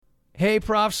Hey,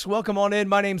 profs, welcome on in.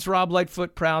 My name's Rob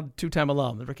Lightfoot, proud two-time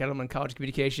alum of Eric Avedissian College of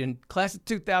Communication, class of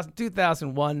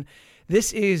 2000-2001.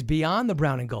 This is Beyond the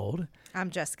Brown and Gold. I'm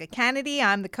Jessica Kennedy.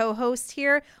 I'm the co-host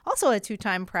here, also a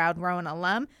two-time proud Rowan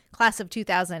alum, class of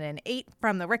 2008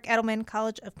 from the Rick Edelman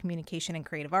College of Communication and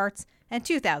Creative Arts, and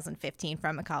 2015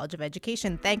 from the College of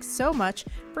Education. Thanks so much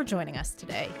for joining us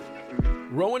today.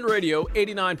 Rowan Radio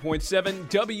 89.7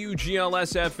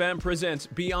 WGLS FM presents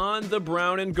Beyond the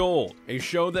Brown and Gold, a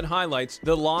show that highlights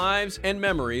the lives and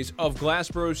memories of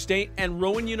Glassboro State and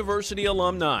Rowan University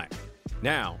alumni.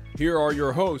 Now, here are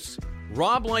your hosts,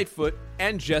 Rob Lightfoot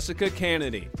and Jessica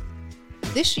Kennedy.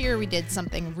 This year we did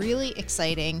something really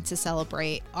exciting to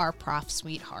celebrate our prof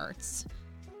sweethearts.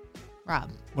 Rob.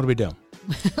 What do we do?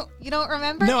 You don't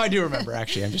remember? No, I do remember,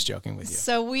 actually. I'm just joking with you.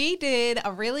 So we did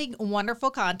a really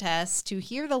wonderful contest to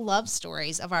hear the love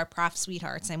stories of our prof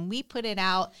sweethearts, and we put it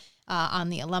out on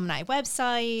the alumni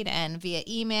website and via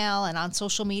email and on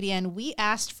social media, and we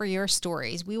asked for your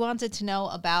stories. We wanted to know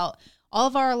about all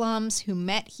of our alums who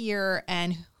met here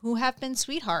and who have been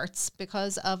sweethearts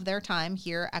because of their time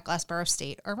here at Glassboro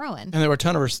State or Rowan. And there were a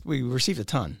ton of, we received a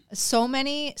ton. So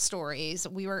many stories.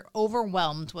 We were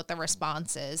overwhelmed with the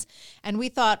responses. And we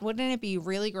thought, wouldn't it be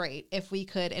really great if we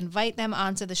could invite them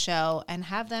onto the show and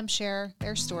have them share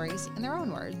their stories in their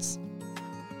own words.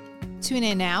 Tune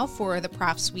in now for the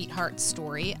Prof Sweetheart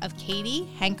story of Katie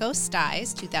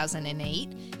Stys, 2008,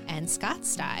 and Scott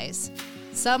Stys.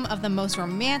 Some of the most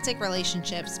romantic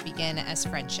relationships begin as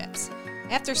friendships.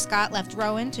 After Scott left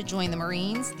Rowan to join the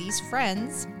Marines, these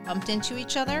friends bumped into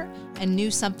each other and knew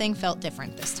something felt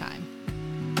different this time.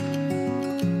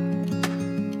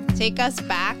 Take us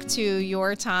back to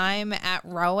your time at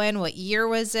Rowan. What year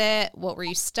was it? What were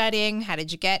you studying? How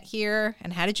did you get here?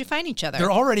 And how did you find each other? They're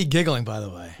already giggling, by the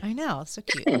way. I know, so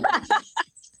cute.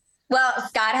 Well,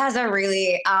 Scott has a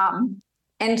really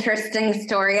interesting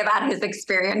story about his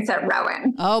experience at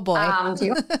Rowan. Oh, boy. Do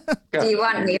you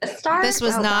want me to start? This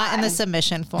was not in the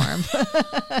submission form.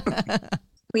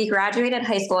 We graduated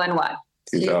high school in what?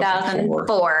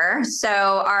 2004.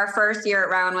 So our first year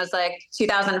at Rowan was like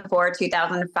 2004,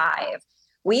 2005.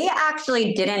 We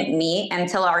actually didn't meet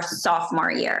until our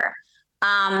sophomore year.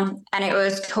 And it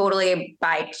was totally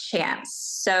by chance.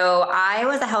 So I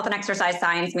was a health and exercise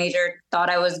science major, thought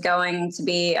I was going to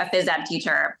be a phys ed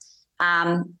teacher.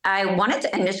 I wanted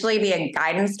to initially be a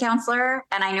guidance counselor.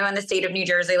 And I know in the state of New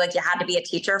Jersey, like you had to be a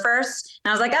teacher first.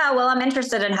 And I was like, oh, well, I'm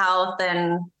interested in health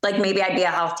and like maybe I'd be a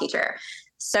health teacher.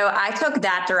 So I took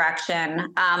that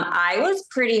direction. I was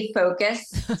pretty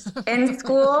focused in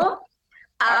school.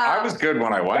 I was good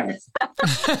when I went.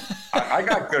 I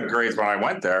got good grades when I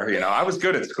went there. You know, I was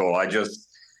good at school.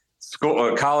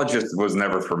 College just was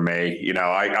never for me. You know,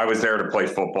 I was there to play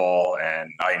football and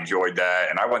I enjoyed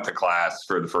that. And I went to class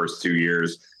for the first 2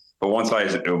 years. But once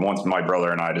my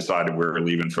brother and I decided we were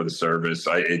leaving for the service,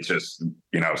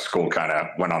 school kind of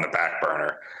went on the back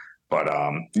burner. But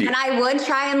And I would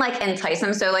try and like entice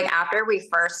him. So like after we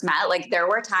first met, like there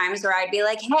were times where I'd be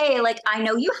like, hey, like I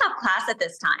know you have class at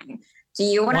this time. Do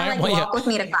you want to walk with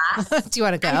me to class? Do you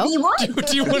want to go? And he would.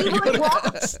 Do you want to go to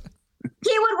class?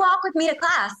 He would walk with me to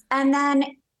class. And then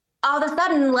all of a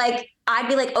sudden, like, I'd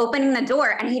be like opening the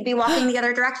door and he'd be walking the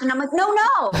other direction. I'm like, no,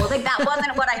 like that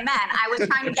wasn't what I meant. I was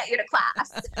trying to get you to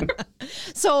class.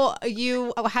 So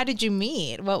how did you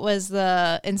meet? What was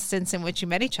the instance in which you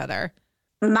met each other?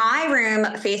 My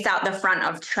room faced out the front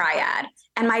of Triad.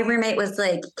 And my roommate was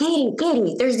like,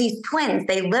 Katie, there's these twins.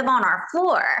 They live on our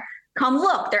floor. Come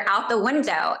look, they're out the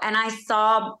window. And I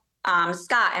saw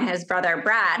Scott and his brother,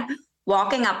 Brad,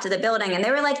 walking up to the building and they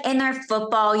were like in their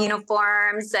football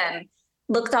uniforms and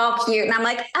looked all cute. And I'm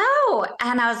like, oh,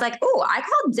 and I was like, oh, I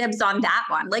called dibs on that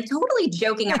one, like totally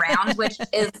joking around, which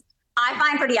is, I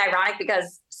find pretty ironic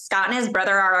because Scott and his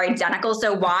brother are identical.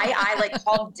 So why I like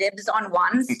called dibs on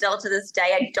one still to this day,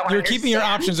 I don't understand. You're keeping your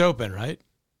options open, right?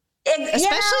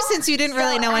 Especially since you didn't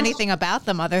really know anything about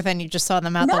them other than you just saw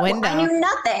them out the window. I knew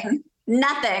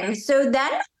nothing. So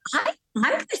then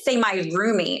I'm going to say my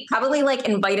roommate probably like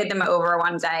invited them over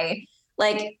one day.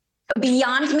 Like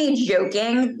beyond me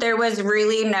joking, there was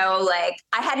really no, like,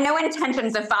 I had no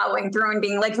intentions of following through and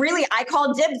being like, really, I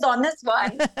called dibs on this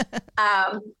one.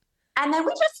 And then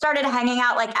we just started hanging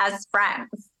out like as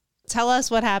friends. Tell us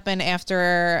what happened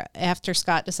after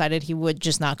Scott decided he would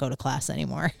just not go to class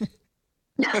anymore.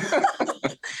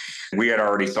 We had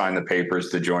already signed the papers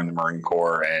to join the Marine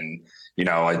Corps. And, you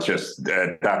know, at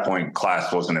that point,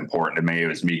 class wasn't important to me. It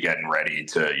was me getting ready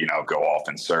to, go off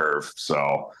and serve.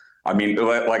 So I mean,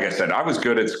 like I said, I was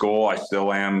good at school. I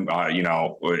still am.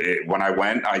 When I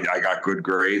went, I got good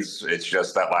grades. It's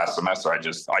just that last semester,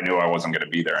 I knew I wasn't going to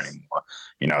be there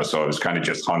anymore. So I was kind of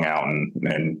just hung out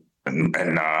and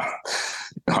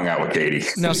hung out with Katie.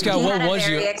 Now, Scott, what was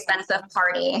your very expensive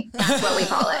party? That's what we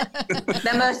call it.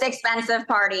 The most expensive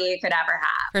party you could ever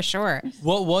have. For sure.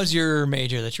 What was your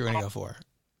major that you were going to go for?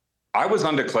 I was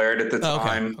undeclared at the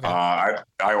time. Okay.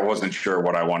 I wasn't sure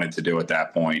what I wanted to do at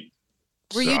that point.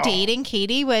 Were you dating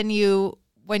Katie when you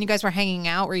guys were hanging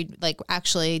out? Were you like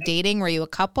actually dating? Were you a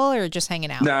couple or just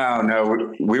hanging out?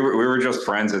 No. We were just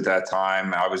friends at that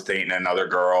time. I was dating another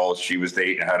girl. She was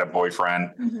had a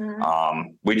boyfriend.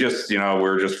 Mm-hmm. We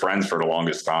were just friends for the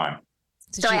longest time.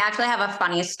 I actually have a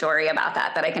funny story about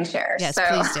that I can share. Yes,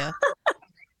 please do.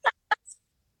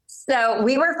 So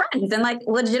we were friends and like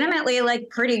legitimately like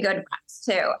pretty good friends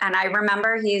too. And I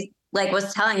remember he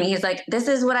was telling me, he's like, this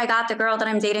is what I got the girl that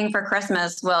I'm dating for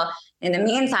Christmas. Well, in the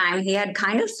meantime, he had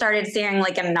kind of started seeing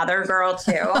like another girl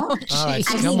too. And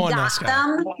he got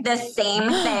them the same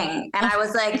thing. And I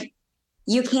was like,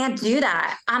 you can't do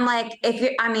that. I'm like,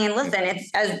 listen,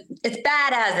 it's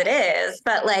bad as it is,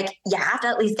 but like, you have to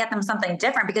at least get them something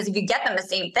different, because if you get them the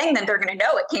same thing, then they're going to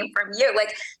know it came from you.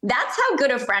 Like, that's how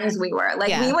good of friends we were.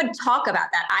 Like, we would talk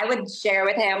about that. I would share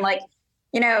with him, like,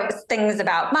 things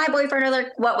about my boyfriend or like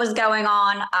what was going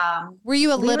on. Were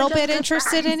you a little bit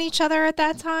interested in each other at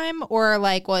that time? Or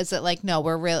like, was it like, no,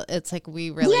 we're real. It's like, we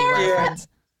really were friends.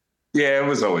 Yeah, it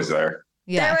was always there.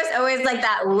 Yeah. There was always like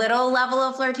that little level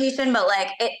of flirtation, but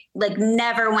like it like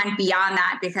never went beyond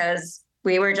that because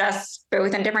we were just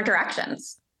both in different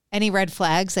directions. Any red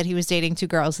flags that he was dating two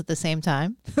girls at the same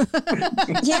time? Looking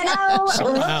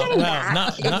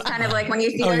back, it's kind of like when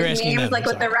you see those names like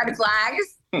with the red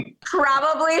flags,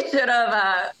 probably should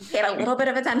have paid a little bit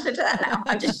of attention to that. No,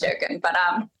 I'm just joking. But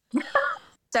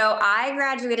so I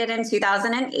graduated in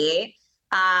 2008.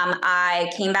 I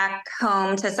came back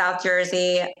home to South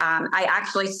Jersey. I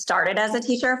actually started as a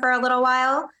teacher for a little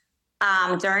while.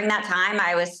 During that time,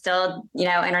 I was still, in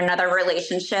another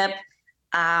relationship.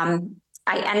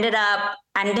 I ended up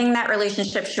ending that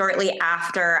relationship shortly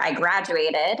after I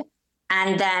graduated.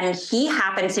 And then he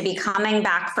happened to be coming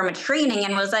back from a training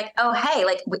and was like, oh, hey,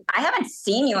 like, I haven't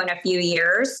seen you in a few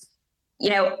years.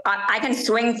 I can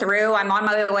swing through. I'm on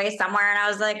my way somewhere. And I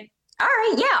was like, all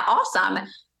right, yeah, awesome.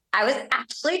 I was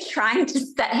actually trying to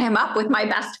set him up with my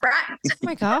best friend. Oh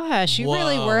my gosh. You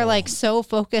really were like so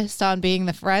focused on being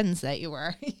the friends that you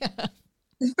were.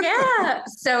 Yeah.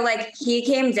 So like he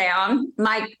came down,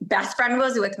 my best friend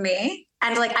was with me.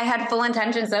 And like, I had full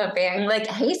intentions of being like,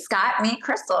 hey, Scott, meet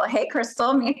Crystal. Hey,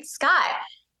 Crystal, meet Scott.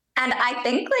 And I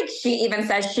think like she even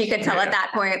says she could tell at that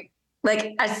point,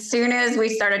 like as soon as we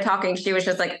started talking, she was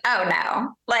just like, oh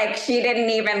no, like she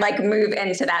didn't even like move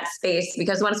into that space,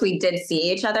 because once we did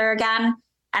see each other again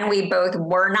and we both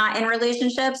were not in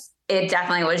relationships, it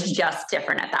definitely was just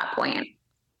different at that point.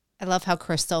 I love how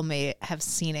Crystal may have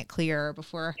seen it clearer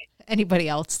before anybody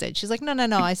else did. She's like, no,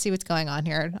 I see what's going on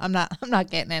here. I'm not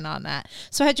getting in on that.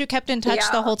 So had you kept in touch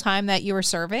the whole time that you were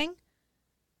serving?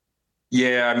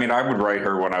 Yeah, I mean, I would write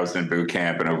her when I was in boot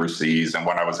camp and overseas, and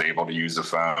when I was able to use a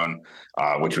phone,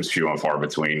 which was few and far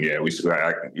between. Yeah,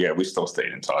 we still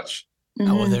stayed in touch.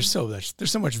 Mm-hmm. Oh, well, there's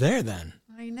so much there then.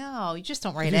 I know. You just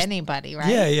don't write anybody, right?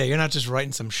 Yeah. You're not just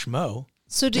writing some schmo.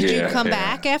 So did you come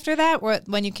back after that?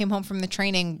 When you came home from the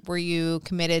training, were you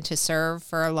committed to serve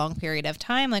for a long period of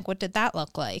time? Like, what did that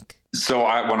look like? So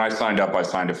when I signed up, I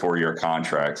signed a 4-year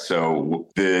contract. So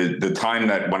the time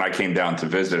that when I came down to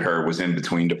visit her was in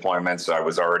between deployments. I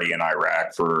was already in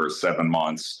Iraq for 7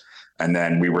 months. And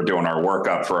then we were doing our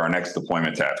workup for our next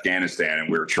deployment to Afghanistan. And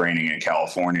we were training in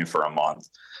California for a month.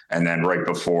 And then maybe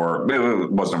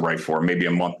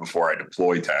a month before I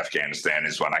deployed to Afghanistan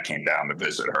is when I came down to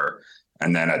visit her.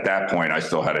 And then at that point, I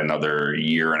still had another 1.5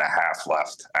 years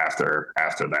left after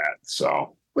that.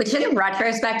 So, which in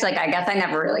retrospect, like, I guess I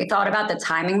never really thought about the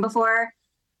timing before.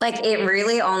 Like, it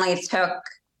really only took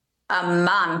a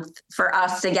month for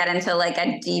us to get into like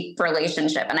a deep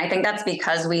relationship. And I think that's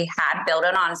because we had built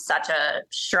it on such a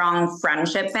strong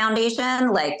friendship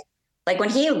foundation. Like when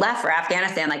he left for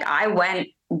Afghanistan, like I went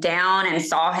down and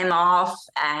saw him off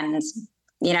and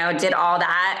did all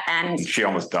that. And she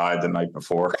almost died the night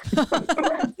before.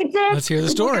 He did. Let's hear the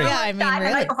story. Yeah, I mean, really.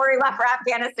 The night before he left for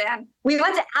Afghanistan. We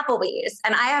went to Applebee's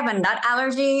and I have a nut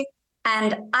allergy.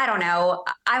 And I don't know,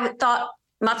 I thought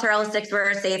mozzarella sticks were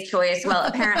a safe choice. Well,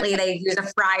 apparently they use a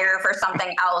fryer for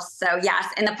something else. So yes,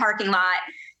 in the parking lot,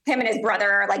 him and his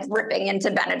brother are like ripping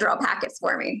into Benadryl packets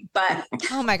for me. But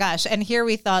oh my gosh. And here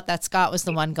we thought that Scott was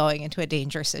the one going into a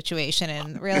dangerous situation.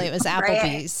 And really it was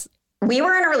Applebee's. we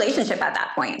were in a relationship at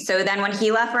that point. So then when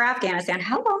he left for Afghanistan,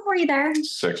 how long were you there?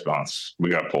 6 months. We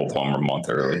got pulled home a month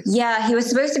early. Yeah, he was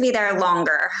supposed to be there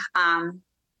longer.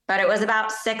 But it was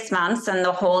about 6 months. And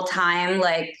the whole time,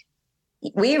 like,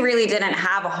 we really didn't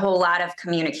have a whole lot of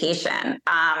communication.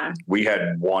 We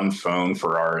had one phone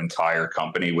for our entire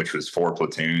company, which was 4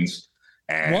 platoons.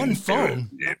 And one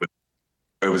phone?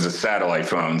 It was a satellite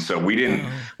phone. So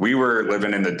we were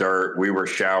living in the dirt. We were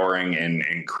showering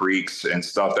in creeks and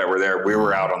stuff that were there. We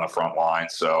were out on the front line.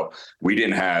 So we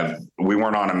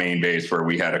weren't on a main base where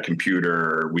we had a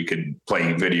computer, we could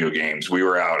play video games. We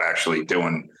were out actually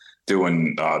doing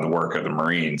the work of the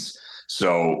Marines.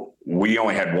 So we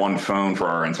only had one phone for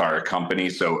our entire company.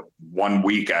 So 1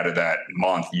 week out of that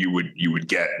month, you would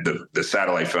get the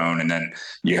satellite phone, and then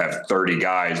you have 30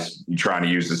 guys trying to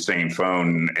use the same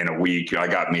phone in a week. I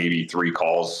got maybe 3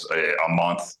 calls a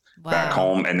month back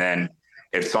home. And then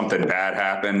if something bad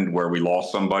happened where we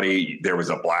lost somebody, there was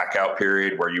a blackout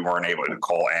period where you weren't able to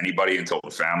call anybody until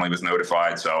the family was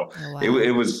notified. So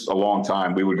it was a long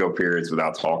time. We would go periods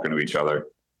without talking to each other.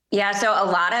 Yeah, so a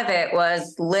lot of it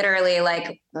was literally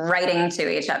like writing to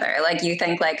each other. Like you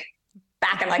think like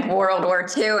back in like World War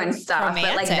II and stuff, Romantic.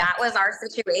 But like that was our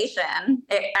situation.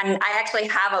 And I actually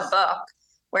have a book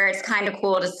where it's kind of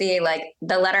cool to see like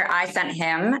the letter I sent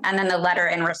him and then the letter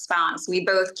in response. We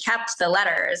both kept the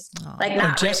letters. Like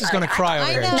not Jess is going to cry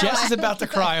over here. Jess is about to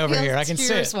cry over here. I can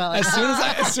see it. Welling.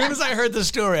 As soon as I heard the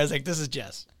story, I was like, this is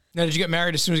Jess. Now, did you get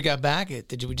married as soon as you got back?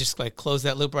 Did we just like close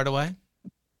that loop right away?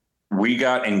 We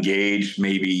got engaged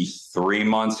maybe 3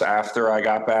 months after I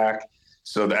got back.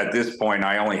 So at this point,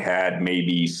 I only had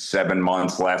maybe 7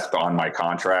 months left on my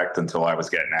contract until I was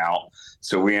getting out.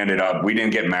 So we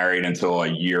didn't get married until a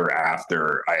year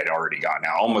after I had already gotten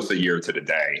out, almost a year to the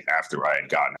day after I had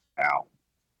gotten out.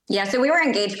 Yeah, so we were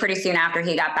engaged pretty soon after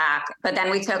he got back. But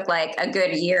then we took like a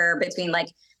good year between like,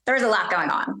 there was a lot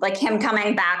going on, like him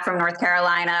coming back from North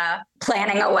Carolina,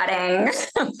 planning a wedding,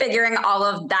 figuring all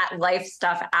of that life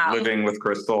stuff out. Living with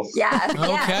Crystal. Yes. Okay.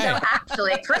 Yeah. So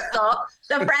actually, Crystal,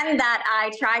 the friend that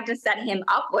I tried to set him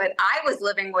up with, I was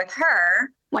living with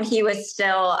her when he was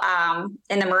still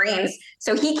in the Marines.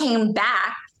 So he came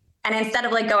back. And instead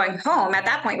of like going home, at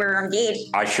that point we were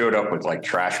engaged. I showed up with like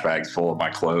trash bags full of my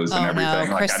clothes and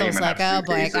everything. No. Crystal's like, oh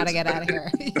boy, I gotta get out of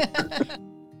here.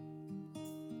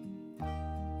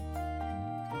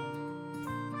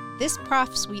 This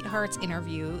Prof Sweethearts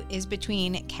interview is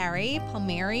between Kari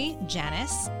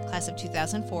Janisse, class of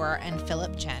 2004, and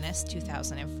Philip Janisse,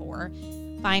 2004.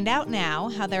 Find out now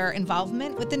how their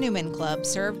involvement with the Newman Club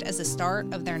served as the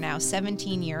start of their now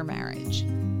 17-year marriage.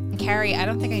 And Kari, I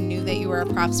don't think I knew that you were a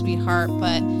Prof Sweetheart,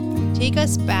 but take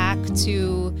us back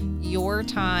to your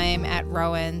time at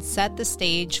Rowan. Set the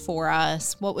stage for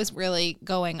us. What was really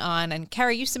going on? And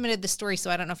Kari, you submitted the story,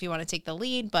 so I don't know if you want to take the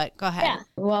lead, but go ahead. Yeah.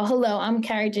 Well, hello, I'm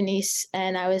Kari Janisse,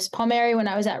 and I was Palmieri when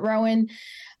I was at Rowan.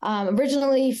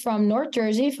 Originally from North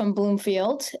Jersey, from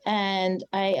Bloomfield, and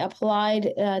I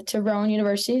applied to Rowan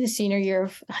University the senior year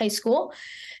of high school.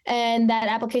 And that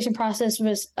application process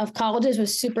of colleges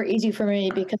was super easy for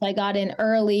me because I got in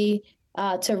early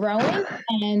to Rowan,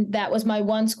 and that was my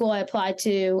one school I applied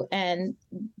to, and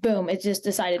boom, it just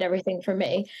decided everything for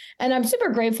me. And I'm super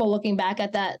grateful looking back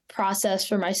at that process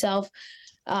for myself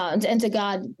and to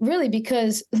God, really,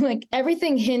 because like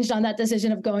everything hinged on that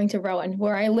decision of going to Rowan,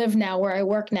 where I live now, where I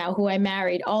work now, who I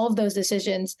married. All of those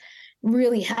decisions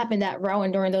really happened at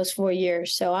Rowan during those 4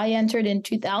 years. So I entered in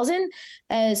 2000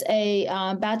 as a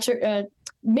bachelor,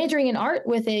 majoring in art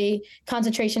with a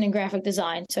concentration in graphic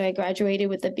design. So I graduated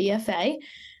with a BFA.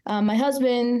 My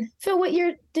husband, Phil, what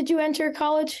year did you enter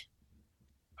college?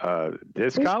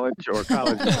 This college or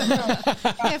college?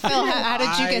 Yeah, Phil, how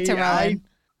did you get to Rowan?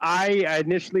 I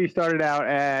initially started out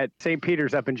at St.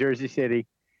 Peter's up in Jersey City.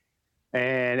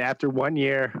 And after 1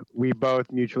 year, we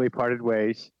both mutually parted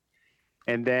ways.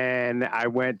 And then I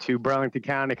went to Burlington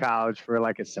County College for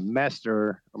like a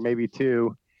semester or maybe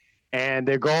 2. And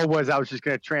the goal was I was just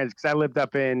going to because I lived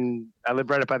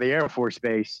right up by the Air Force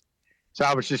Base. So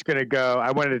I was just going to go,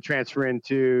 I wanted to transfer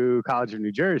into College of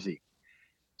New Jersey.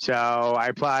 So I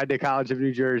applied to College of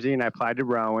New Jersey and I applied to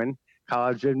Rowan.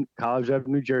 College of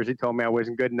New Jersey told me I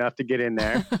wasn't good enough to get in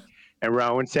there. And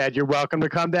Rowan said, "You're welcome to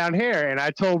come down here." And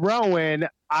I told Rowan,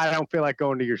 "I don't feel like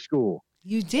going to your school."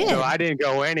 You did. So I didn't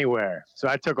go anywhere. So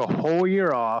I took a whole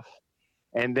year off.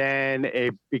 And then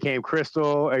it became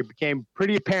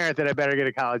pretty apparent that I better get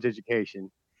a college education.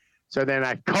 So then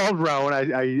I called Rowan.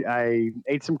 I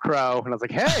ate some crow, and I was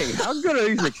like, "Hey, how good are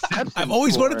these exceptions?" I've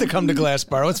always wanted to come to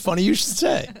Glassboro. It's funny you should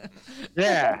say.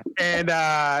 Yeah, and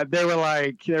they were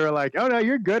like, "Oh no,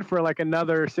 you're good for like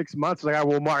another 6 months." Like, "I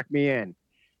will mark me in."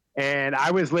 And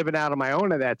I was living out on my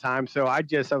own at that time. So I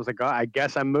was like, oh, I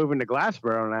guess I'm moving to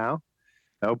Glassboro now.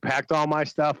 So packed all my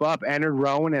stuff up, entered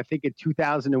Rowan, I think in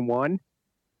 2001.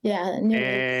 Yeah.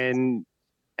 And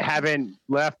haven't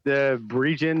left the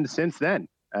region since then.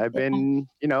 I've been,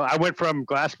 I went from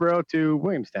Glassboro to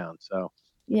Williamstown. So.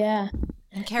 Yeah.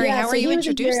 And Kari, how were you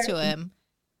introduced to him?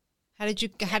 How did you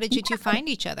two find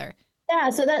each other? Yeah,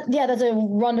 that's a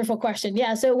wonderful question.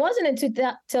 Yeah, so it wasn't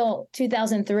until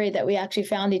 2003 that we actually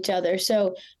found each other.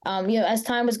 So, as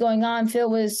time was going on, Phil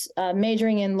was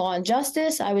majoring in law and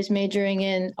justice. I was majoring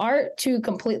in art, two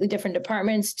completely different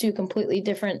departments, two completely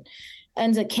different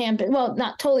ends of campus. Well,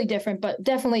 not totally different, but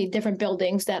definitely different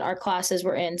buildings that our classes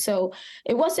were in. So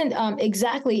it wasn't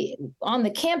exactly on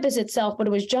the campus itself, but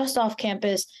it was just off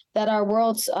campus that our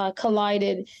worlds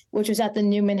collided, which was at the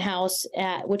Newman House,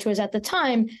 which was at the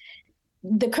time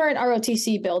the current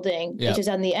ROTC building, which is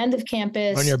on the end of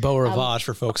campus. On your Beau Rivage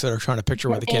for folks that are trying to picture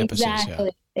where the campus is. Yeah.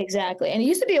 Exactly. And it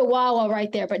used to be a Wawa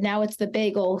right there, but now it's the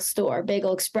bagel store,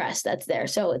 Bagel Express, that's there.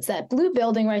 So it's that blue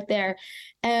building right there.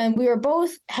 And we were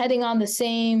both heading on the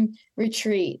same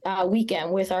retreat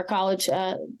weekend with our college,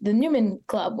 the Newman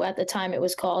Club at the time it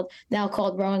was called, now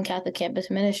called Rowan Catholic Campus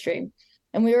Ministry.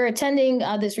 And we were attending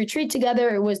this retreat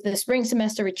together. It was the spring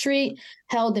semester retreat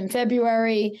held in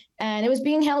February, and it was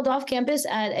being held off campus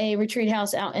at a retreat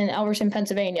house out in Elverson,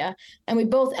 Pennsylvania. And we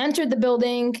both entered the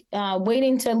building,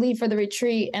 waiting to leave for the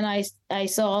retreat. And I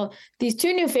saw these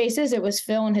two new faces. It was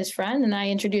Phil and his friend. And I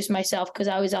introduced myself because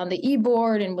I was on the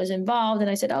e-board and was involved.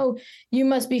 And I said, "Oh, you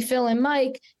must be Phil and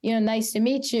Mike. Nice to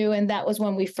meet you." And that was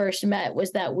when we first met,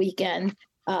 was that weekend.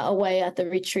 Away at the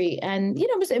retreat. And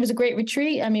it was a great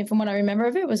retreat. I mean, from what I remember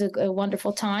of it, it was a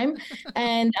wonderful time.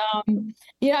 And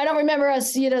I don't remember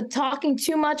us talking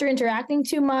too much or interacting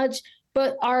too much,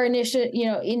 but our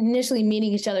initially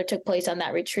meeting each other took place on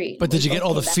that retreat. But did you get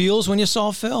all the feels when you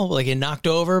saw Phil, like get knocked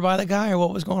over by the guy, or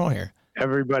what was going on here?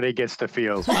 Everybody gets the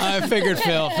feels. I figured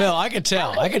Phil, I could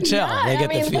tell. They get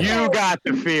the feels. You got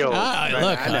the feels.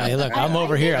 Look, I'm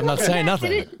over here. I'm not saying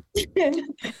nothing.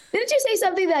 Didn't you say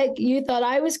something that you thought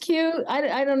I was cute?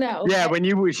 I don't know. Yeah,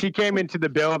 when she came into the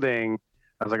building,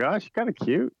 I was like, "Oh, she's kind of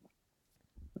cute."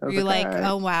 You're like, right.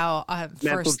 Oh wow,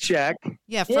 mental check.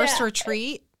 Yeah, first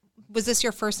retreat. Was this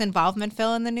your first involvement,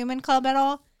 Phil, in the Newman Club at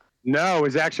all? No, it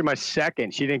was actually my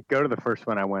second. She didn't go to the first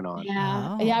one I went on.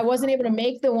 Yeah. Oh. Yeah, I wasn't able to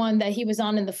make the one that he was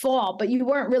on in the fall, but you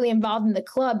weren't really involved in the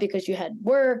club because you had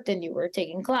worked and you were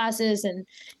taking classes, and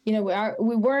we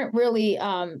weren't really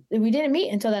we didn't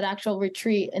meet until that actual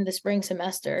retreat in the spring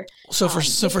semester. So for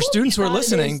students who are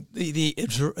listening,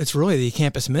 it's really the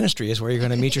campus ministry is where you're going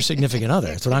to meet your significant other.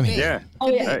 That's what I'm hearing. Yeah. Oh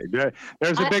yeah.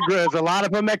 There's a lot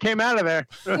of them that came out of there.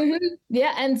 Mm-hmm.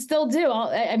 Yeah, and still do.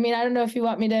 I don't know if you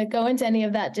want me to go into any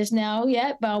of that just now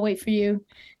yet, but I'll wait for you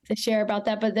to share about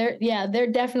that. But there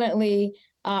definitely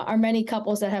are many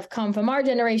couples that have come from our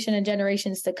generation and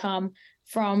generations to come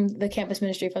from the campus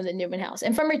ministry, from the Newman House,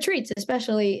 and from retreats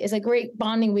especially. Is a great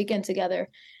bonding weekend together.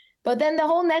 But then the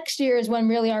whole next year is when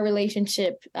really our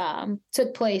relationship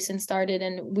took place and started,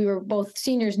 and we were both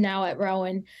seniors now at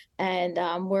Rowan, and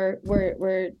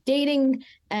we're dating,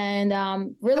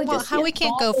 and really. Well, how we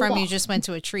can't go from you just went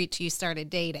to a treat to you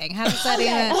started dating? How does that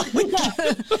even?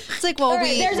 It's like, well,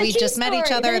 we just met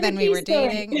each other, then we were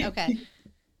dating. Okay,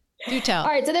 do tell. All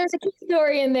right, so there's a key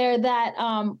story in there that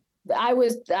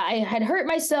I had hurt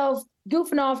myself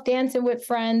goofing off, dancing with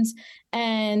friends,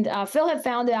 and Phil had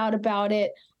found out about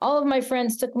it. All of my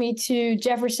friends took me to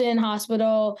Jefferson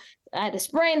Hospital. I had a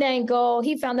sprained ankle.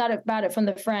 He found out about it from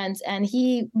the friends, and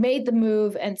he made the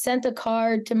move and sent a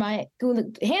card to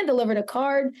hand-delivered a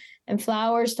card and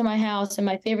flowers to my house and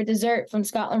my favorite dessert from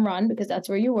Scotland Run, because that's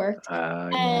where you worked.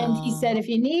 And he said, "If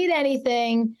you need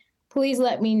anything, please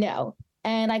let me know."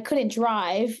 And I couldn't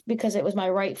drive because it was my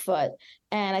right foot,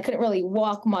 and I couldn't really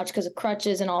walk much because of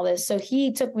crutches and all this. So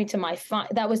he took me to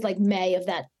that was like May of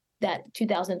that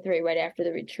 2003, right after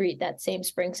the retreat, that same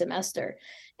spring semester.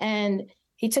 And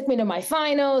he took me to my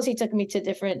finals. He took me to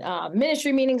different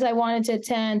ministry meetings I wanted to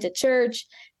attend, to church.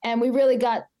 And we really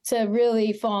got to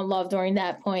really fall in love during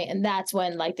that point. And that's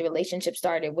when the relationship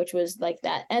started, which was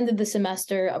that end of the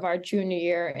semester of our junior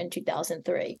year in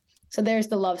 2003. So there's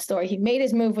the love story. He made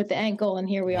his move with the ankle, and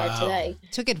here we are today.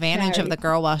 Took advantage of the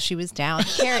girl while she was down.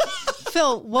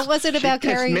 Phil, what was it about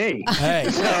Kari? Me. Hey.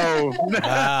 So,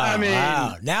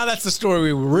 wow. Now that's the story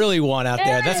we really want out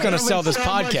there. That's going to sell this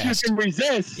podcast. You can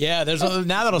resist. Yeah,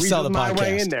 now that'll sell the podcast.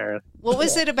 Way in there. What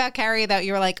was it about Kari that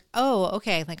you were like, oh,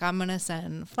 okay, I'm going to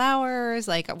send flowers?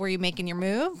 Were you making your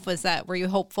move? Were you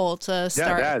hopeful to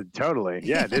start? Yeah, totally.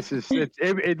 Yeah, this is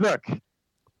it. Look,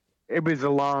 it was a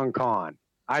long con.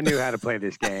 I knew how to play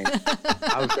this game.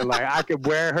 I could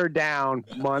wear her down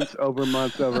months over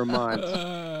months,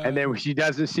 and then when she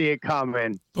doesn't see it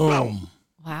coming, boom.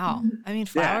 Wow. I mean,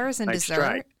 flowers and dessert.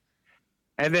 Strike.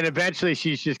 And then eventually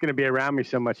she's just going to be around me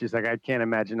so much. She's like, I can't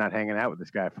imagine not hanging out with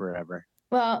this guy forever.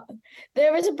 Well,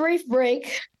 there was a brief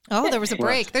break. Oh, there was a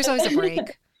break. There's always a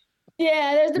break.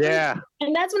 Yeah, there's the break.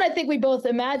 And that's when I think we both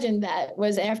imagined that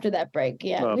was after that break.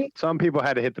 Yeah. Well, some people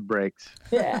had to hit the brakes.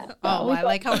 Yeah. Oh, I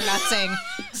like how we're not saying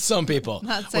some people.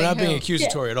 We're not being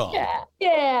accusatory at all.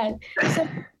 Yeah. So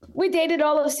we dated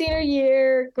all of senior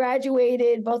year,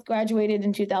 both graduated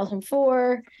in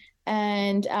 2004.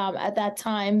 And at that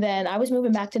time, then I was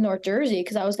moving back to North Jersey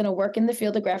because I was going to work in the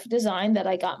field of graphic design that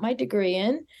I got my degree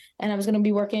in. And I was going to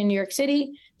be working in New York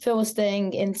City. Phil was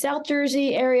staying in South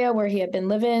Jersey area where he had been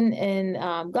living in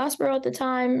Glassboro at the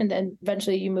time. And then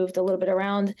eventually you moved a little bit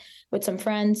around with some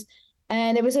friends.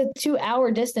 And it was a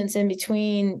 2-hour distance in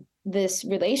between this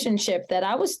relationship that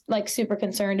I was like super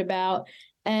concerned about.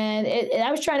 And I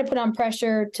was trying to put on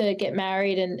pressure to get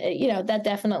married. And, that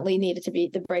definitely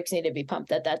the brakes needed to be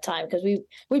pumped at that time because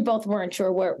we both weren't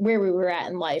sure where we were at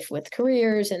in life with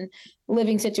careers and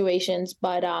living situations.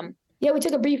 But we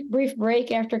took a brief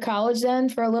break after college then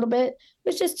for a little bit. It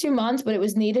was just 2 months, but it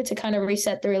was needed to kind of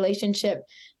reset the relationship.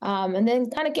 And then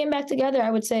kind of came back together, I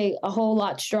would say, a whole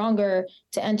lot stronger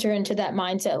to enter into that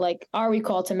mindset. Like, are we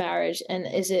called to marriage? And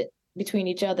is it between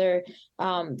each other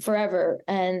forever?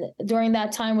 And during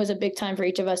that time was a big time for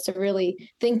each of us to really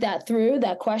think that through,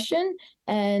 that question.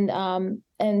 And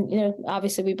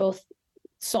obviously we both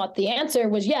sought the answer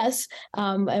was yes.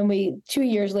 And we 2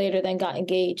 years later then got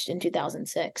engaged in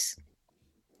 2006.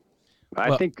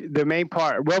 I think the main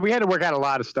part, we had to work out a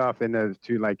lot of stuff in those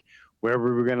two, like where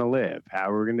we were going to live, how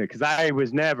we were going to, because I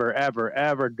was never, ever,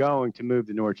 ever going to move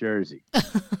to North Jersey.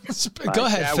 Go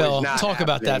ahead, Phil. Talk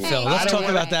about that, Phil. Let's talk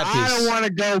about that piece. I don't want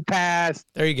to go past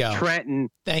Trenton.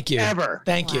 Thank you. Ever.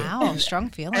 Thank you. Wow, strong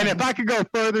feeling. And if I could go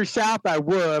further south, I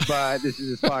would, but this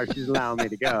is as far as she's allowing me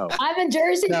to go. I'm a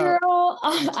Jersey girl.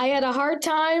 I had a hard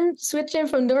time switching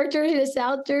from North Jersey to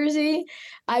South Jersey.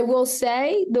 I will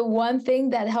say the one thing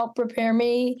that helped prepare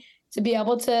me to be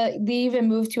able to leave and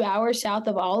move 2 hours south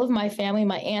of all of my family,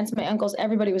 my aunts, my uncles,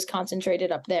 everybody was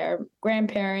concentrated up there,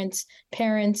 grandparents,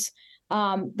 parents.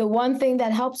 The one thing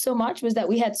that helped so much was that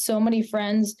we had so many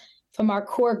friends from our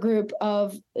core group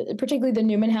of particularly the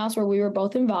Newman House where we were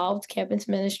both involved, campus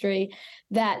ministry,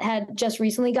 that had just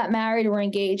recently got married or were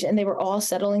engaged, and they were all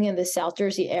settling in the South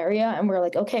Jersey area. And we're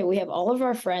like, okay, we have all of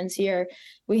our friends here.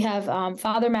 We have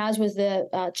Father Maz was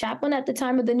the chaplain at the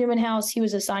time of the Newman House. He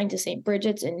was assigned to St.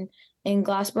 Bridget's in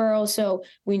Glassboro. So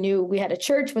we knew we had a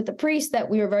church with a priest that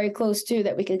we were very close to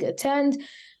that we could attend.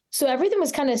 So everything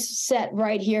was kind of set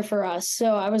right here for us.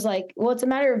 So I was like, well, it's a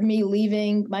matter of me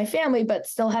leaving my family, but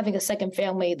still having a second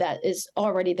family that is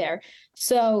already there.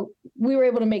 So we were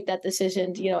able to make that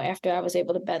decision, after I was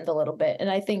able to bend a little bit. And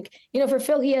I think, for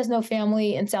Phil, he has no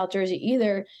family in South Jersey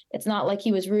either. It's not like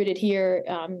he was rooted here.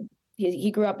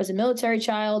 He grew up as a military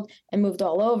child and moved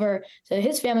all over. So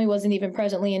his family wasn't even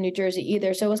presently in New Jersey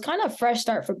either. So it was kind of a fresh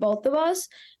start for both of us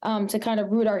to kind of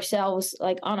root ourselves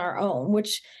like on our own,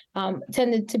 which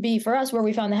tended to be for us where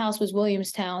we found the house was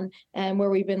Williamstown and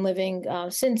where we've been living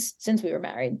since we were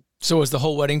married. So was the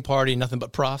whole wedding party nothing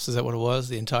but profs? Is that what it was?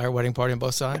 The entire wedding party on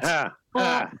both sides?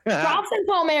 Profs and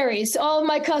Paul Marys, all of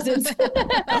my cousins.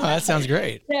 Oh, that sounds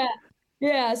great.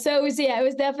 Yeah. So it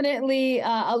was definitely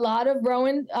a lot of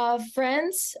Rowan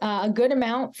friends, a good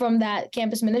amount from that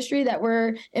campus ministry that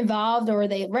were involved, or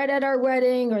they read at our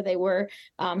wedding, or they were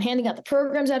handing out the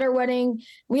programs at our wedding.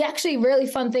 We actually, really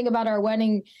fun thing about our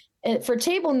wedding, for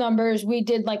table numbers, we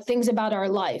did like things about our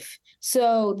life.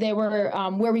 So they were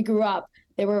where we grew up.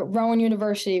 They were Rowan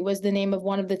University was the name of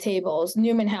one of the tables.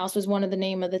 Newman House was one of the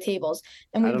name of the tables.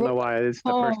 And I don't know why it's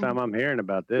the first time I'm hearing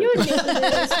about this.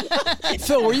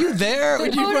 Phil, were you there?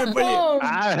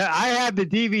 I have the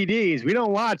DVDs. We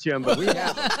don't watch them, but we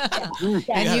have them.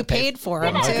 And you paid for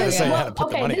them too.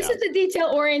 This is a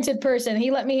detail-oriented person. He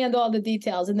let me handle all the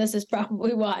details, and this is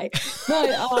probably why.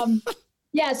 But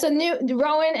yeah, so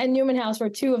Rowan and Newman House were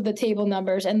two of the table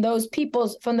numbers, and those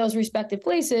people from those respective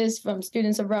places, from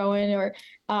students of Rowan, or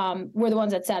were the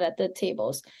ones that sat at the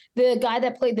tables. The guy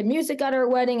that played the music at our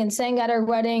wedding and sang at our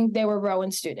wedding, they were Rowan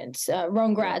students,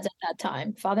 Rowan grads at that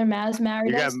time. Father Maz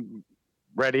married us.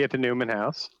 Ready at the Newman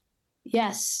House.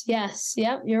 Yes.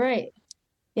 Yep, you're right.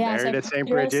 Yeah, married at St.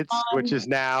 Bridget's, which is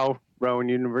now Rowan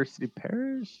University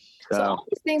Parish. So all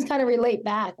these things kind of relate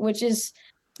back, which is,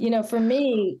 for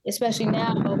me, especially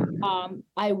now,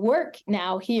 I work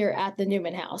now here at the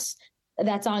Newman House.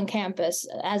 that's on campus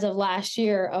as of last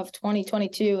year of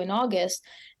 2022 in August.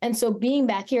 And so being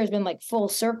back here has been like full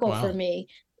circle for me,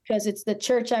 because it's the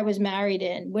church I was married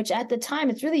in, which at the time,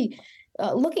 it's really,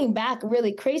 looking back,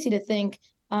 really crazy to think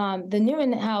the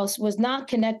Newman House was not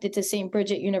connected to St.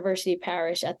 Bridget University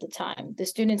Parish at the time. The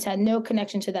students had no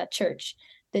connection to that church.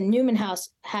 The Newman House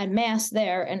had mass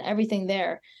there and everything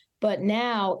there. But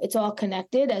now it's all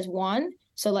connected as one.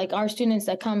 So like our students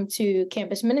that come to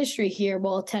campus ministry here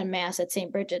will attend mass at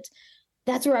St. Bridget's.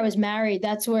 That's where I was married.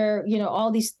 That's where,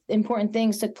 all these important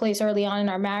things took place early on in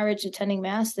our marriage, attending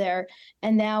mass there.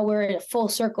 And now we're in a full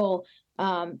circle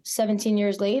 17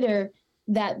 years later,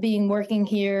 that being working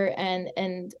here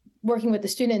and working with the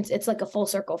students, it's like a full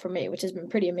circle for me, which has been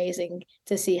pretty amazing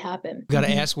to see happen. Got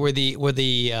to ask, were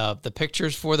the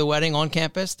pictures for the wedding on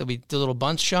campus? Did we do a little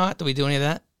bunch shot? Did we do any of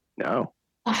that? No.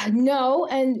 No.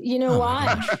 And you know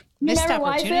why? Missed Remember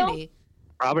opportunity. Why, Phil?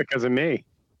 Probably because of me.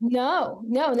 No.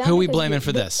 Who are we blaming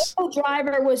for this? The limo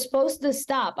driver was supposed to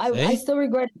stop. I still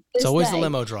regret it. It's always the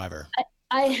limo driver.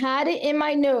 I had it in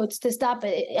my notes to stop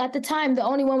it. At the time, the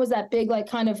only one was that big, like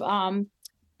kind of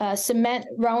cement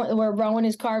where Rowan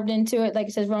is carved into it. Like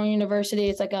it says Rowan University.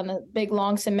 It's like on a big,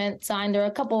 long cement sign. There are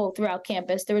a couple throughout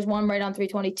campus. There was one right on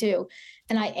 322.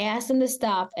 And I asked him to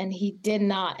stop and he did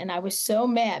not. And I was so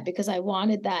mad because I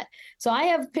wanted that. So I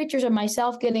have pictures of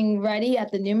myself getting ready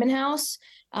at the Newman House.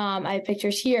 I have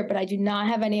pictures here, but I do not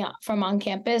have any from on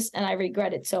campus, and I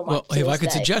regret it so much. Well, if I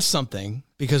could suggest something,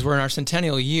 because we're in our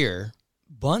centennial year,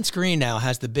 Blunt's Green now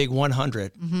has the big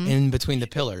 100 in between the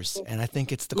pillars, and I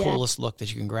think it's the coolest look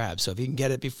that you can grab. So if you can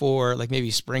get it before, like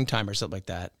maybe springtime or something like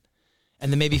that,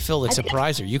 and then maybe Phil would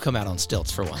surprise her. You come out on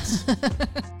stilts for once.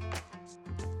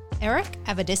 Eric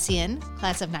Avedissian,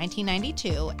 class of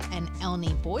 1992, and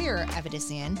Elnie Boyer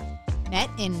Avedissian met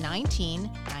in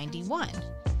 1991.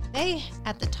 They,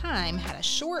 at the time, had a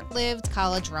short-lived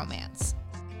college romance.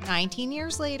 19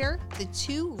 years later, the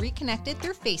two reconnected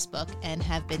through Facebook and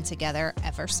have been together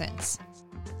ever since.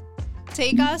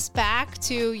 Take us back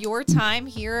to your time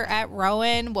here at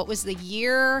Rowan. What was the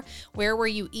year? Where were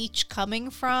you each coming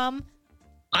from?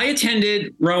 I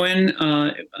attended Rowan.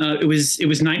 It was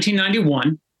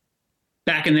 1991,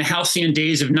 back in the halcyon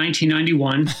days of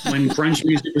 1991 when grunge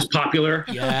music was popular.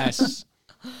 Yes.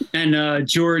 And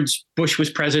George Bush was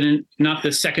president, not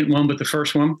the second one, but the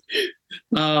first one.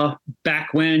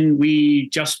 Back when we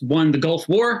just won the Gulf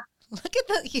War. Look at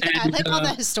I like all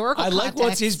the historical context. I like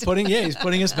what he's putting. Yeah, he's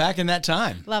putting us back in that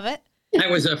time. Love it. I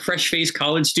was a fresh-faced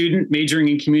college student majoring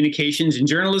in communications and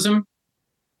journalism.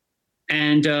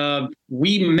 And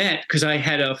we met because I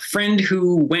had a friend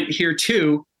who went here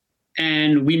too,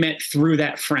 and we met through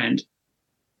that friend.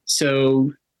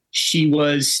 So she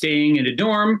was staying in a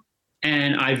dorm,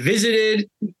 and I visited,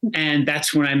 and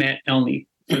that's when I met Elnie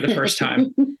for the first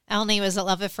time. Elnie, was it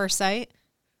love at first sight?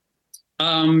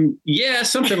 Yeah,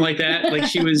 something like that. Like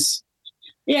she was.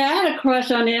 Yeah, I had a crush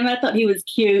on him. I thought he was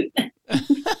cute.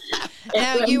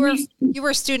 Now you were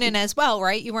a student as well,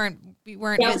 right? You weren't.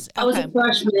 Yeah, I was a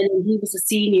freshman and he was a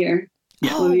senior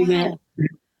when we met.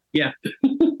 Yeah.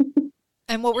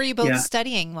 And what were you both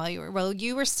studying while you were? Well,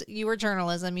 you were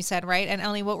journalism, you said, right? And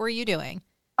Elnie, what were you doing?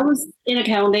 I was in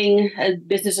accounting,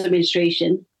 business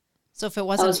administration. So if it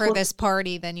wasn't for this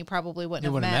party, then you probably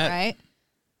wouldn't have met, right?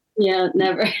 Yeah,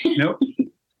 never. Nope.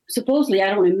 Supposedly, I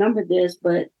don't remember this,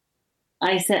 but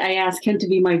I asked him to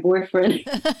be my boyfriend.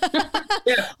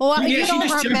 Yeah. Well, you she don't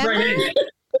just remember? Jumped right in.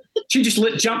 She just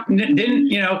jumped and didn't,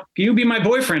 can you be my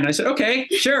boyfriend? I said, okay,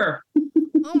 sure.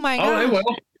 Oh my God. Oh, I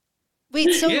will.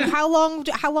 Wait, so how long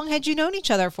had you known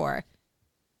each other for?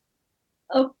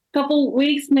 A couple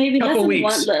weeks, maybe.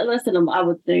 Less than a month, I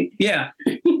would think. Yeah.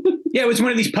 Yeah, it was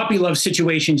one of these puppy love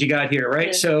situations you got here, right?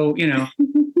 Yeah. So,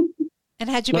 And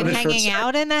had you been hanging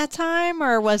out in that time,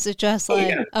 or was it just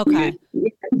like, okay.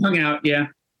 We hung out, yeah.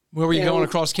 Where were you going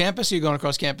across campus? Are you going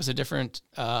across campus a different,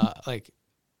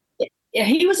 Yeah,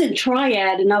 he was in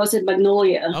Triad and I was in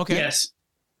Magnolia. Okay. Yes.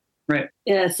 Right.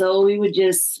 Yeah, so we would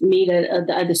just meet at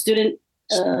the student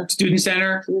center. Student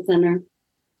center.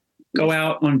 Go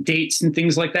out on dates and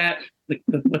things like that, like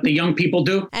what the young people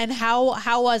do. And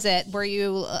how was it? Were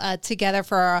you together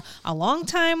for a long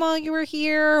time while you were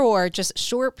here, or just a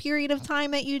short period of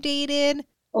time that you dated?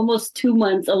 Almost 2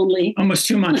 months only. Almost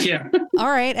 2 months, yeah. All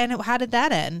right. And how did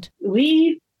that end?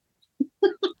 We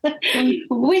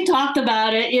talked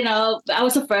about it, I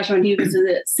was a freshman, he was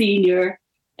a senior,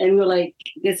 and we were like,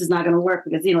 this is not going to work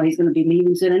because, he's going to be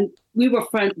leaving soon. And we were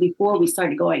friends before we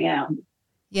started going out.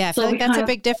 Yeah, I feel like that's a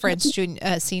big difference,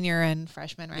 senior and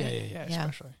freshman, right? Yeah,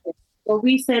 especially. So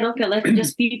we said, okay, let's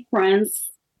just be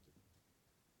friends.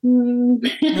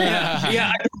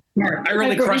 Yeah, I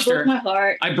really crushed her. My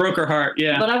heart. I broke her heart.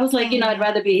 Yeah, but I was like, I'd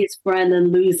rather be his friend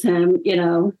than lose him.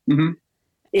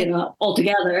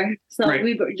 Altogether. So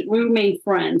we remained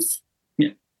friends.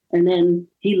 Yeah, and then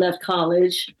he left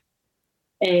college,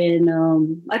 and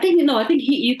I think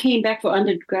you came back for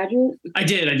undergraduate. I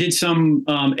did some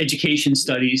education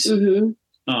studies.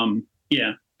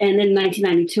 Yeah. And then in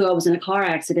 1992, I was in a car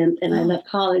accident and I left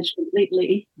college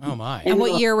completely. Oh, my. And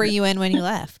what year were you in when you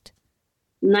left?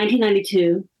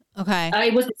 1992. Okay.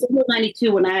 I was December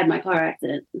 92 when I had my car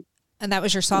accident. And that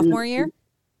was your sophomore year?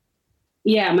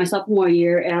 Yeah, my sophomore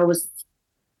year.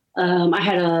 I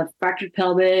had a fractured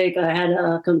pelvic. I had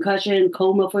a concussion,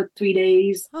 coma for 3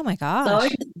 days. Oh, my gosh.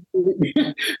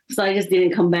 So I just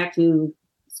didn't come back to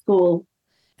school.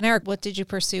 And Eric, what did you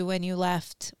pursue when you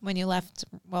left?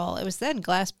 Well, it was then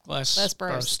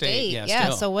Glassboro State. Yeah.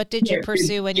 So what did you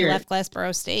pursue when you left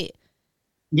Glassboro State?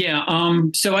 Yeah.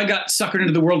 So I got suckered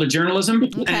into the world of journalism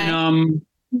and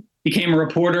became a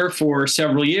reporter for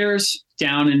several years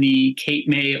down in the Cape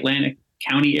May, Atlantic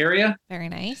County area. Very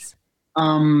nice.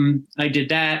 I did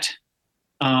that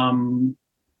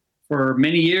for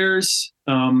many years.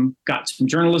 Got some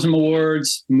journalism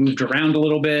awards, moved around a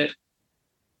little bit.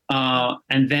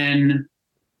 And then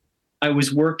I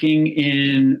was working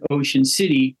in Ocean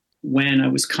City when I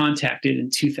was contacted in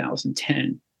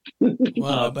 2010.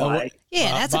 Wow,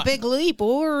 that's a big leap.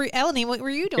 Elnie, what were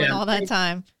you doing all that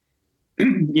time?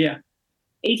 Yeah.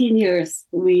 18 years.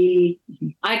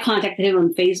 I contacted him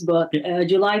on Facebook,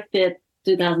 July 5th,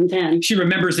 2010. She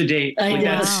remembers the date.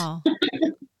 Wow.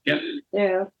 Yep.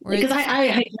 Yeah. Because I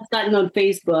had just gotten on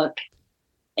Facebook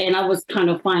and I was kind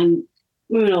of fine.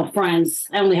 Friends.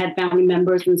 I only had family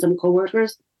members and some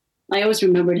coworkers. I always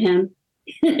remembered him.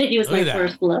 He was my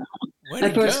first love. Way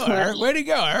to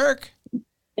go, Eric.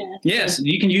 Yeah. Yes,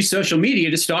 you can use social media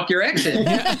to stalk your exes.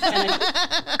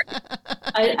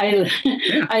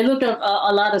 I looked up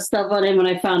a lot of stuff on him when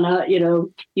I found out,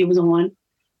 he was on.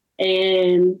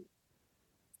 And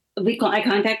I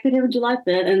contacted him on July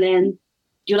 5th, and then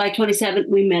July 27th,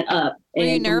 we met up. Were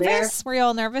you nervous? Were you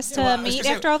all nervous to meet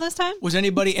after all this time? Was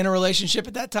anybody in a relationship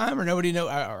at that time, or nobody or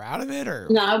out of it? Or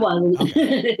no, I wasn't.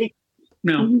 Okay.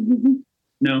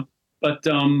 No. But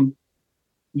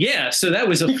so that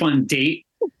was a fun date.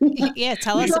 Yeah,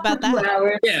 tell us about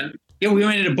that. Yeah, we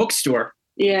went to a bookstore.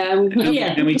 Yeah,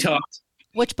 and we talked.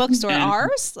 Which bookstore?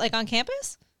 Ours, like on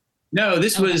campus? No,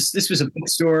 this was a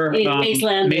bookstore. Mace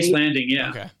Landing. Mace Landing, yeah.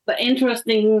 Okay. But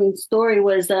interesting story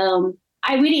was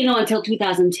we didn't know until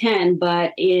 2010,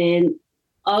 but in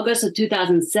August of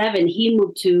 2007, he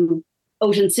moved to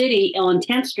Ocean City on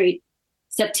 10th Street.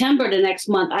 September the next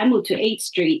month, I moved to 8th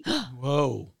Street.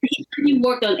 Whoa. He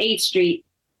worked on 8th Street.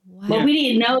 Wow. But we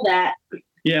didn't know that.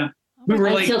 Yeah. We were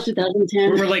until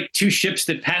 2010. We were like two ships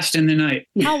that passed in the night.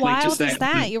 How wild is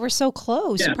that? You were so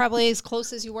close. Yeah. You're probably as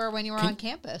close as you were when you were on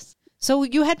campus. So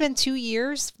you had been 2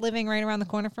 years living right around the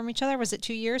corner from each other? Was it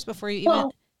 2 years before you even...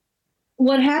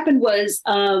 What happened was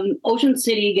Ocean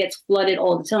City gets flooded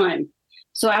all the time.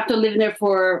 So after living there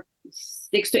for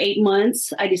 6 to 8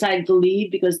 months, I decided to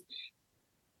leave because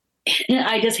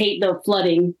I just hate the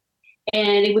flooding.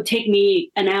 And it would take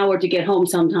me an hour to get home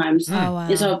sometimes. Oh, wow.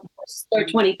 And so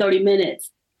 20, 30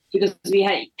 minutes because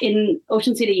in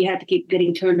Ocean City, you had to keep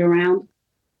getting turned around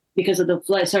because of the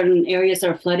flood. Certain areas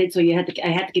are flooded. So I had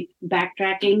to keep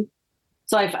backtracking.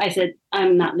 So I said,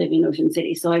 I'm not living in Ocean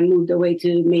City. So I moved away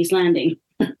to Mace Landing.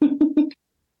 At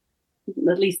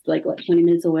least 20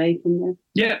 minutes away from there.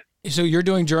 Yeah. So you're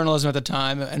doing journalism at the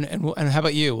time. And how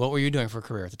about you? What were you doing for a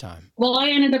career at the time? Well, I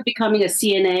ended up becoming a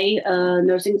CNA,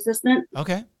 nursing assistant.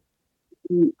 Okay.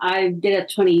 I did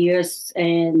it 20 years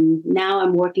and now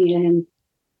I'm working in,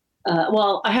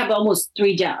 I have almost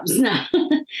 3 jobs now.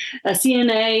 A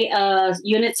CNA,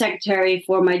 unit secretary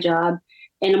for my job.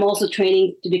 And I'm also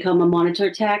training to become a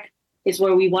monitor tech. It's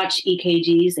where we watch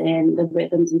EKGs and the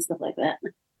rhythms and stuff like that.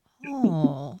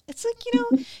 Oh, it's like,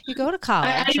 you go to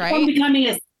college, right? I'm becoming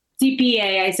a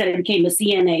CPA. I said I became a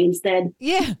CNA instead.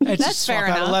 Yeah, that's fair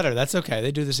enough. A letter. That's okay.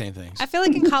 They do the same things. I feel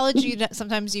like in college,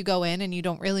 sometimes you go in and you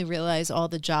don't really realize all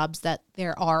the jobs that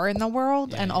there are in the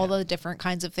world all the different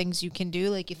kinds of things you can do.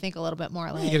 Like you think a little bit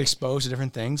more like... You get exposed to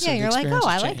different things. Yeah, you're like,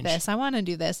 I like this. I want to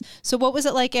do this. So what was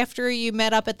it like after you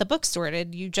met up at the bookstore?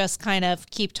 Did you just kind of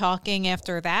keep talking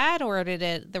after that? Or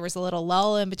there was a little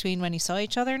lull in between when you saw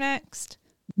each other next?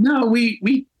 No,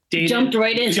 we dated. Jumped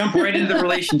right into the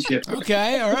relationship.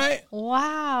 Okay, all right.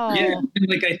 Wow. Yeah,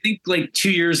 and I think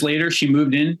 2 years later she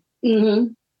moved in.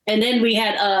 Mm-hmm. And then we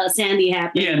had Sandy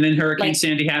happen. Yeah, and then Hurricane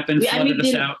Sandy happened, flooded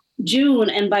us out. June,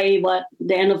 and by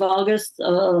the end of August,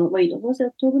 was it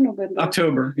October, November?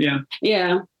 October, yeah.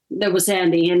 Yeah, there was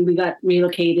Sandy, and we got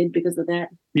relocated because of that.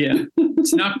 Yeah,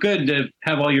 it's not good to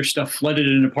have all your stuff flooded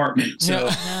in an apartment. So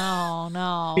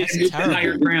no. It's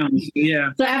higher ground. Yeah.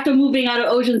 So after moving out of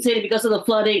Ocean City because of the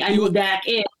flooding, I moved back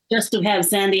in just to have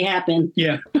Sandy happen.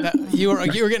 Yeah. You were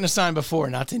getting a sign before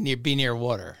not to be near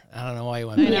water. I don't know why you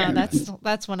went back. I know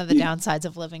that's one of the downsides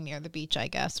of living near the beach, I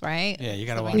guess, right? Yeah, you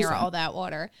got to watch near all that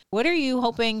water. What are you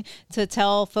hoping to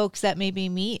tell folks that maybe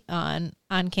meet on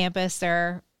campus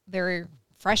their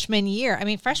freshman year? I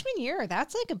mean, freshman year,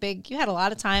 that's like you had a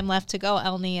lot of time left to go,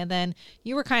 Elnie, and then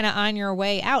you were kind of on your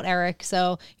way out, Eric.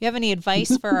 So you have any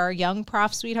advice for our young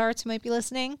prof sweethearts who might be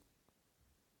listening?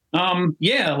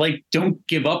 Yeah, like don't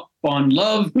give up on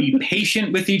love, be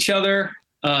patient with each other,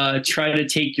 try to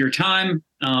take your time,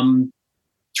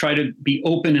 try to be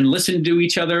open and listen to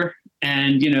each other.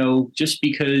 And, just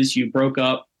because you broke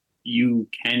up, you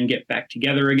can get back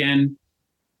together again.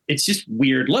 It's just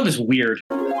weird. Love is weird.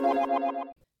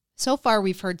 So far,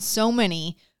 we've heard so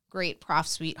many great prof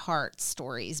sweetheart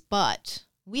stories, but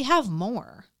we have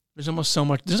more. There's almost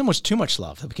too much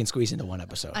love that we can squeeze into one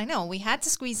episode. I know. We had to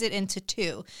squeeze it into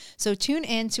 2. So tune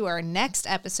in to our next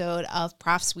episode of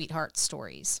Prof Sweetheart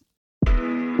Stories.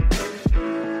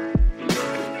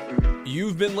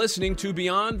 You've been listening to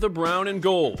Beyond the Brown and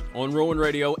Gold on Rowan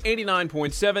Radio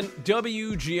 89.7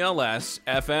 WGLS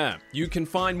FM. You can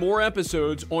find more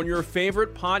episodes on your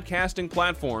favorite podcasting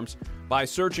platforms by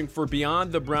searching for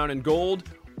Beyond the Brown and Gold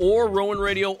or Rowan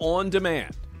Radio On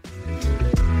Demand.